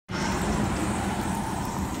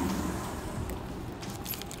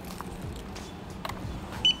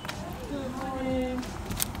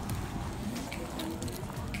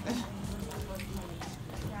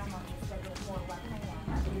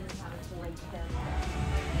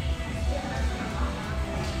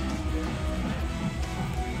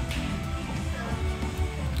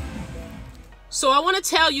So I want to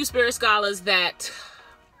tell you, Spirit Scholars, that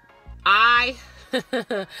I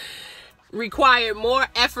required more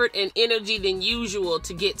effort and energy than usual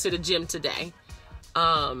to get to the gym today.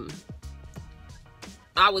 I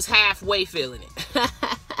was halfway feeling it.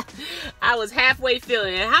 I was halfway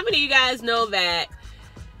feeling it. How many of you guys know that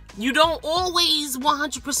you don't always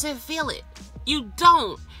 100% feel it? You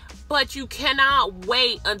don't. But you cannot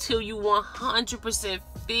wait until you 100%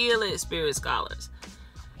 feel it, Spirit Scholars.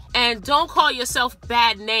 And don't call yourself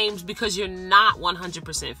bad names because you're not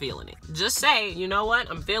 100% feeling it. Just say, you know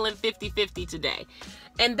what? I'm feeling 50-50 today.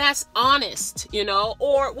 And that's honest, you know,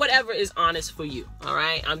 or whatever is honest for you. All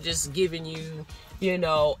right. I'm just giving you, you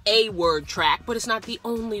know, a word track, but it's not the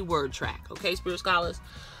only word track. Okay, Spirit Scholars.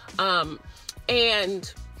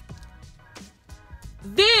 And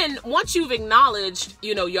then once you've acknowledged,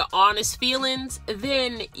 you know, your honest feelings,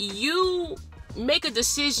 then you make a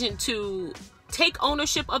decision to take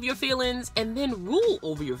ownership of your feelings and then rule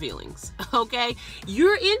over your feelings. Okay,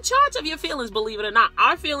 you're in charge of your feelings, believe it or not.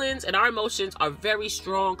 Our feelings and our emotions are very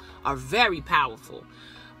strong, are very powerful,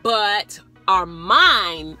 but our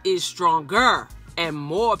mind is stronger and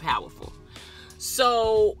more powerful.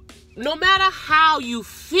 So no matter how you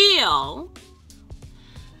feel,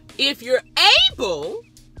 if you're able,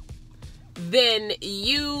 then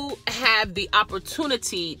you have the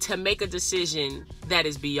opportunity to make a decision that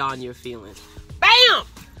is beyond your feelings. Bam!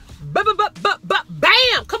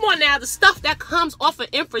 Bam! Come on now. The stuff that comes off of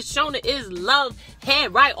Infrashona is love.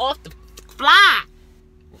 Head right off the fly.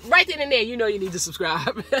 Right then and there, you know you need to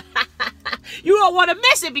subscribe. You don't want to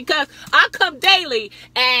miss it because I come daily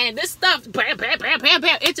and this stuff, bam, bam, bam, bam,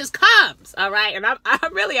 bam, it just comes. All right. And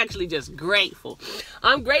I'm really actually just grateful.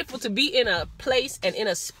 I'm grateful to be in a place and in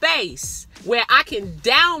a space where I can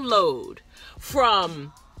download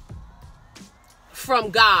from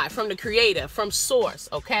God, from the creator, from source.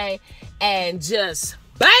 Okay. And just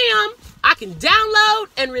bam, I can download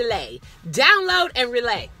and relay,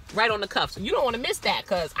 right on the cuff. So you don't want to miss that,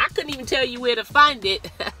 because I couldn't even tell you where to find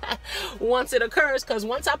it once it occurs, because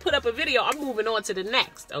once I put up a video, I'm moving on to the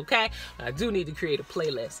next. Okay, I do need to create a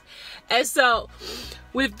playlist. And so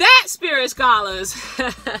with that, Spirit Scholars,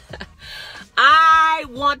 I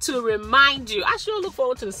want to remind you, I sure look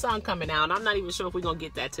forward to the sun coming out. I'm not even sure if we're gonna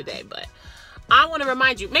get that today, but I want to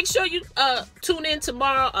remind you, make sure you tune in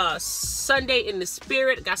tomorrow, Sunday in the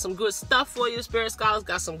Spirit. Got some good stuff for you, Spirit Scholars.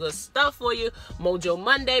 Got some good stuff for you. Mojo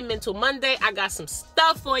Monday, Mental Monday. I got some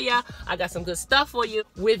stuff for you. I got some good stuff for you.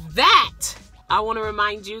 With that, I want to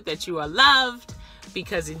remind you that you are loved,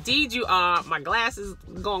 because indeed you are. My glass is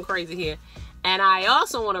going crazy here. And I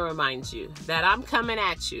also want to remind you that I'm coming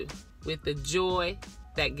at you with the joy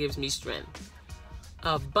that gives me strength.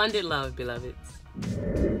 Abundant love, beloveds.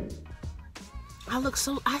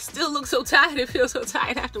 I still look so tired. It feels so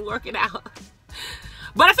tired after working out.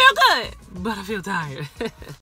 But I feel good. But I feel tired.